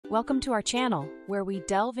Welcome to our channel, where we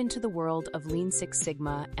delve into the world of Lean Six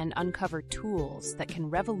Sigma and uncover tools that can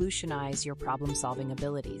revolutionize your problem-solving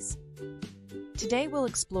abilities. Today we'll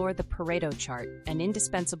explore the Pareto Chart, an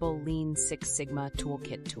indispensable Lean Six Sigma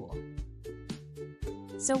toolkit tool.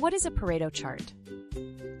 So what is a Pareto Chart?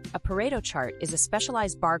 A Pareto Chart is a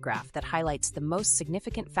specialized bar graph that highlights the most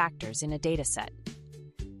significant factors in a data set.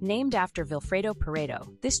 Named after Vilfredo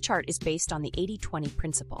Pareto, this chart is based on the 80-20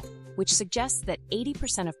 principle, which suggests that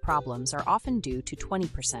 80% of problems are often due to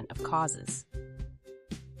 20% of causes.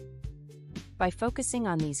 By focusing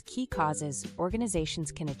on these key causes,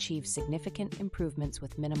 organizations can achieve significant improvements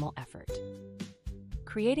with minimal effort.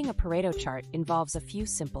 Creating a Pareto chart involves a few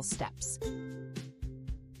simple steps.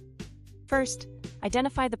 First,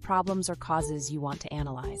 identify the problems or causes you want to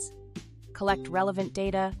analyze. Collect relevant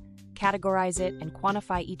data, categorize it, and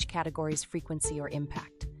quantify each category's frequency or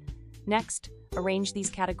impact. Next, arrange these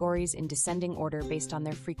categories in descending order based on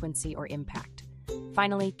their frequency or impact.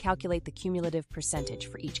 Finally, calculate the cumulative percentage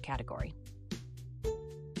for each category.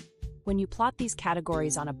 When you plot these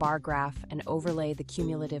categories on a bar graph and overlay the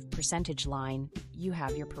cumulative percentage line, you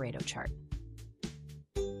have your Pareto chart.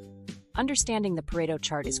 Understanding the Pareto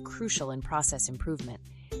chart is crucial in process improvement.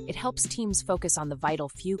 It helps teams focus on the vital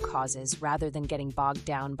few causes rather than getting bogged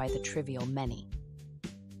down by the trivial many.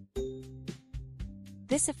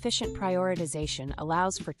 This efficient prioritization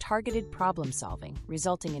allows for targeted problem solving,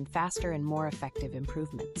 resulting in faster and more effective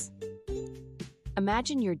improvements.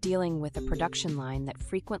 Imagine you're dealing with a production line that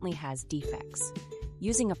frequently has defects.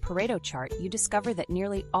 Using a Pareto chart, you discover that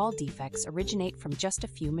nearly all defects originate from just a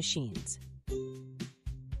few machines.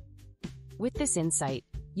 With this insight,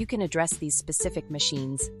 you can address these specific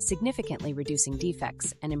machines, significantly reducing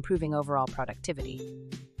defects and improving overall productivity.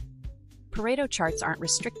 Pareto charts aren't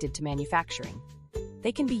restricted to manufacturing.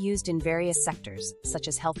 They can be used in various sectors, such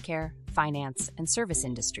as healthcare, finance, and service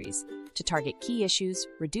industries, to target key issues,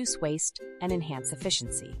 reduce waste, and enhance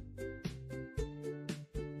efficiency.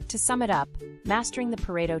 To sum it up, mastering the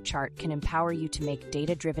Pareto chart can empower you to make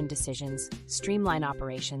data-driven decisions, streamline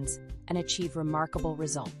operations, and achieve remarkable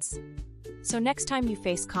results. So next time you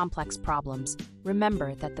face complex problems,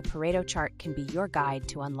 remember that the Pareto chart can be your guide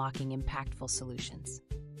to unlocking impactful solutions.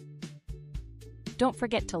 Don't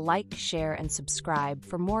forget to like, share, and subscribe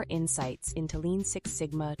for more insights into Lean Six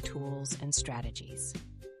Sigma tools and strategies.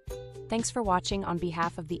 Thanks for watching on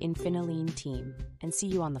behalf of the InfiniLean team, and see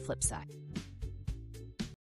you on the flip side.